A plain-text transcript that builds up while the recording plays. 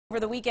Over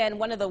the weekend,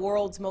 one of the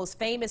world's most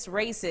famous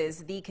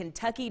races, the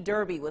Kentucky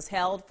Derby, was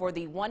held for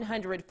the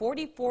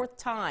 144th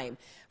time.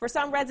 For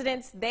some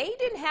residents, they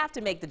didn't have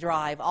to make the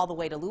drive all the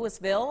way to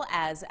Louisville,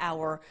 as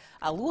our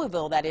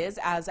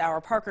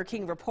Parker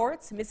King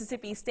reports.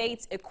 Mississippi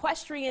State's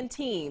equestrian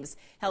teams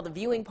held a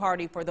viewing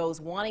party for those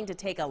wanting to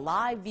take a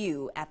live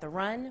view at the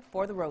Run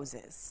for the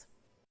Roses.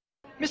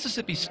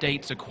 Mississippi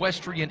State's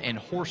equestrian and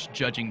horse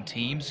judging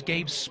teams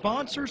gave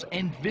sponsors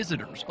and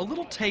visitors a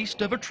little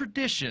taste of a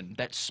tradition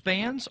that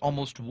spans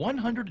almost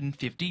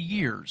 150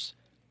 years.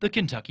 The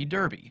Kentucky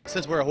Derby.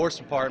 Since we're a horse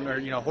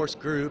department, or horse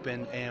group,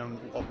 and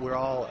we're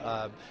all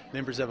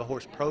members of a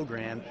horse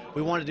program,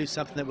 we wanted to do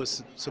something that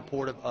was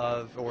supportive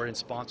of or in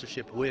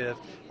sponsorship with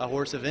a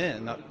horse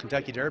event. The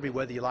Kentucky Derby,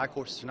 whether you like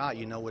horses or not,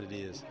 you know what it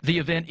is. The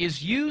event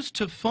is used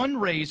to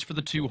fundraise for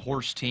the two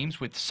horse teams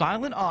with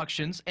silent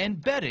auctions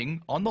and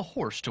betting on the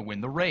horse to win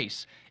the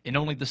race. In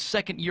only the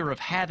second year of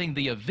having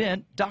the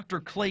event,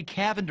 Dr. Clay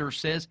Cavender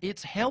says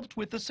it's helped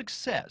with the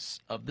success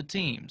of the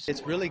teams.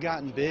 It's really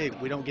gotten big.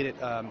 We don't get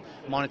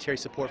monetary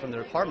support from the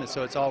department,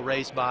 so it's all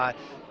raised by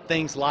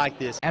things like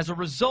this. As a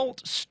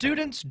result,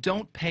 students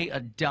don't pay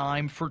a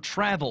dime for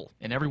travel,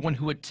 and everyone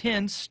who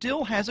attends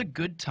still has a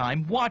good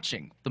time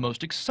watching the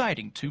most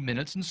exciting 2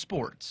 minutes in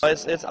sports.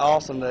 It's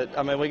awesome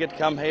that, we get to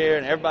come here,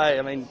 and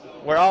everybody,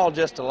 we're all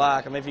just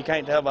alike. If you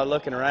can't tell by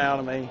looking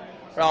around,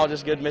 we're all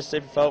just good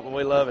Mississippi folk, but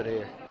we love it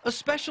here.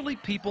 Especially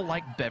people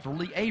like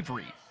Beverly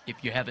Avery.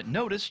 If you haven't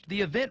noticed, the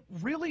event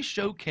really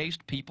showcased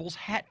people's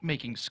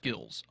hat-making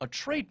skills, a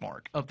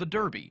trademark of the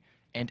Derby,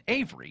 and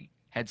Avery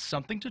had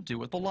something to do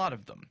with a lot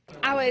of them.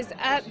 I was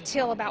up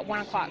till about 1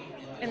 o'clock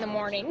in the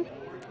morning.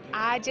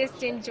 I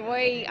just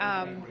enjoy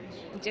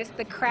just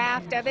the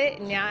craft of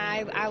it, and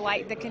I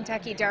like the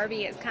Kentucky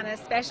Derby. It's kind of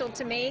special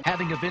to me.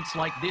 Having events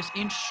like this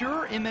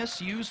ensure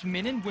MSU's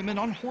men and women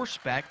on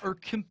horseback are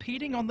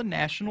competing on the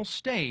national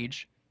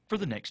stage for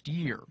the next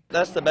year.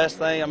 That's the best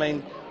thing.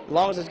 As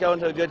long as it's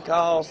going to a good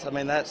cause,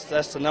 that's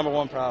the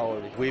 #1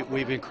 priority.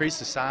 We've increased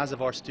the size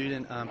of our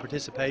student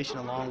participation,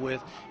 along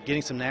with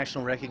getting some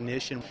national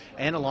recognition,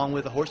 and along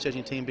with the horse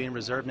judging team being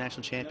reserve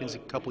national champions a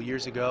couple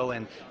years ago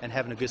and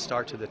having a good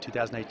start to the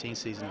 2018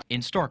 season.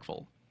 In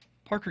Starkville,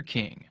 Parker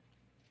King,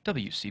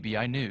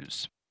 WCBI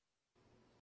News.